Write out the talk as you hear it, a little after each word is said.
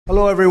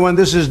Hello, everyone.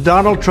 This is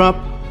Donald Trump.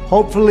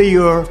 Hopefully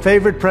your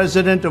favorite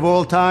president of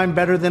all time,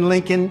 better than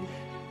Lincoln,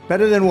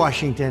 better than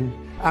Washington.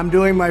 I'm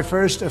doing my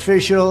first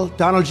official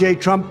Donald J.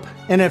 Trump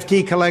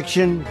NFT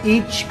collection.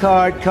 Each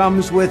card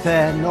comes with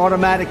an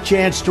automatic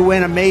chance to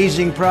win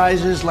amazing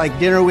prizes like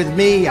dinner with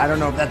me. I don't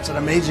know if that's an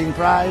amazing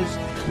prize,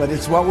 but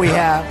it's what we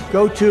have.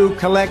 Go to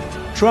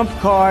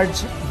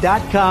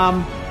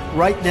collecttrumpcards.com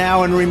right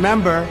now, and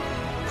remember,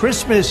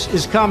 Christmas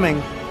is coming,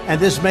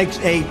 and this makes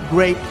a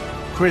great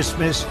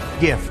Christmas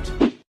gift.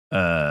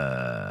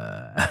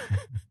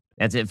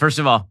 That's it. First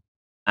of all,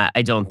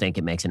 I don't think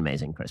it makes an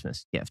amazing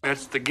Christmas gift.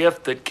 It's the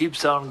gift that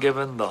keeps on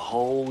giving the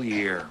whole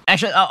year.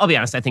 Actually, I'll be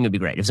honest. I think it would be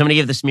great. If somebody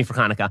gave this to me for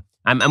Hanukkah,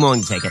 I'm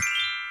willing to take it.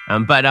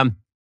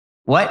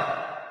 What?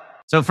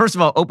 So first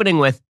of all, opening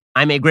with,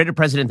 I'm a greater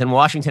president than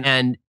Washington,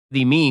 and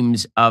the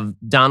memes of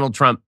Donald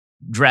Trump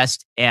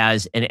dressed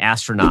as an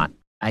astronaut,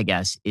 I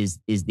guess, is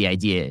the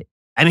idea.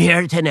 I'm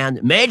here to announce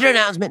a major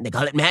announcement. They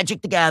call it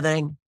Magic the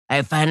Gathering. I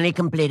have finally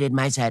completed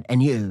my set,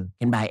 and you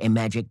can buy a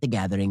Magic the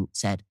Gathering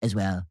set as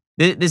well.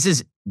 This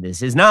is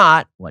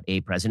not what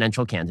a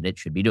presidential candidate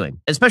should be doing,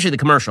 especially the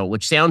commercial,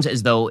 which sounds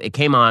as though it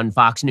came on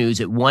Fox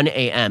News at 1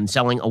 a.m.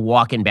 selling a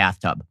walk-in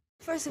bathtub.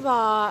 First of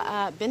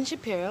all, Ben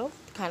Shapiro,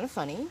 kind of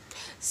funny.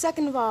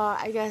 Second of all,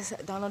 I guess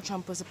Donald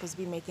Trump was supposed to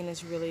be making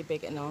this really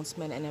big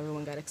announcement and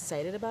everyone got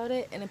excited about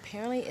it. And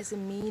apparently it's a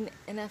mean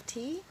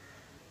NFT.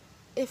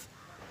 Is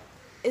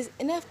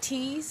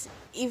NFTs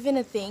even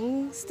a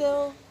thing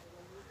still?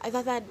 I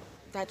thought that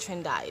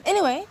trend died.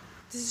 Anyway,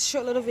 this is a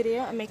short little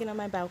video I'm making on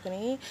my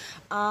balcony.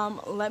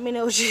 Let me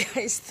know what you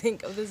guys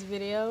think of this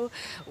video.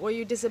 Were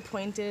you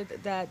disappointed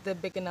that the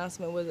big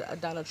announcement was a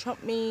Donald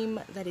Trump meme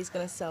that he's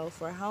gonna sell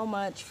for how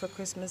much for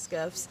Christmas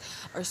gifts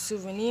or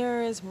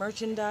souvenirs,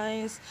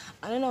 merchandise?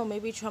 I don't know,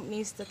 maybe Trump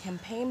needs the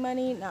campaign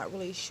money, not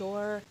really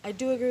sure. I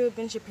do agree with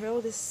Ben Shapiro.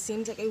 This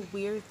seems like a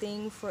weird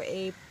thing for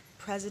a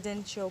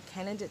presidential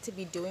candidate to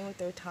be doing with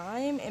their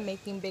time and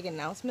making big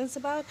announcements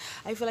about.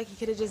 I feel like he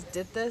could have just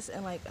did this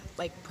and like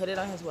put it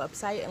on his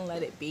website and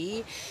let it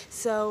be.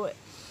 So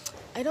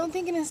I don't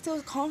think it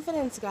instills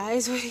confidence,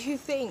 guys. What do you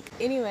think?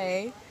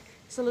 Anyway,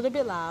 it's a little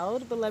bit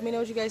loud, but let me know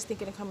what you guys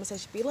think in the comment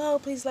section below.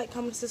 Please like,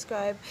 comment,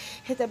 subscribe,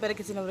 hit that bell to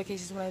get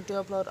notifications when I do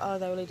upload. All of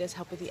that really does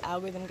help with the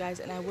algorithm, guys.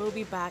 And I will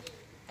be back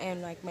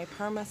and like my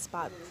perma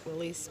spot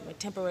release, my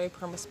temporary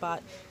perma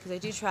spot, because I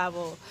do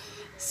travel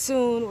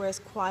soon where it's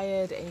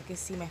quiet and you can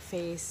see my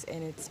face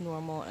and it's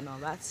normal and all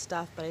that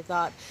stuff. But I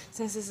thought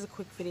since this is a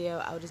quick video,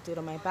 I would just do it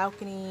on my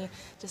balcony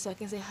just so I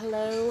can say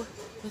hello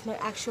with my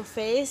actual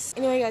face.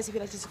 Anyway, guys, if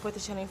you'd like to support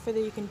the channel further,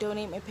 you can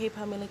donate. My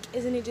PayPal link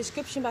is in the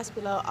description box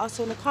below.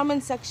 Also in the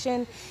comment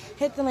section,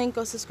 hit the link,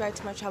 go subscribe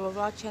to my travel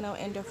vlog channel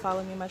and or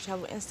follow me on my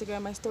travel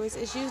Instagram. My stories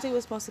is usually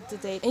what's most up to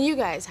date. And you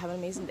guys have an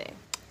amazing day.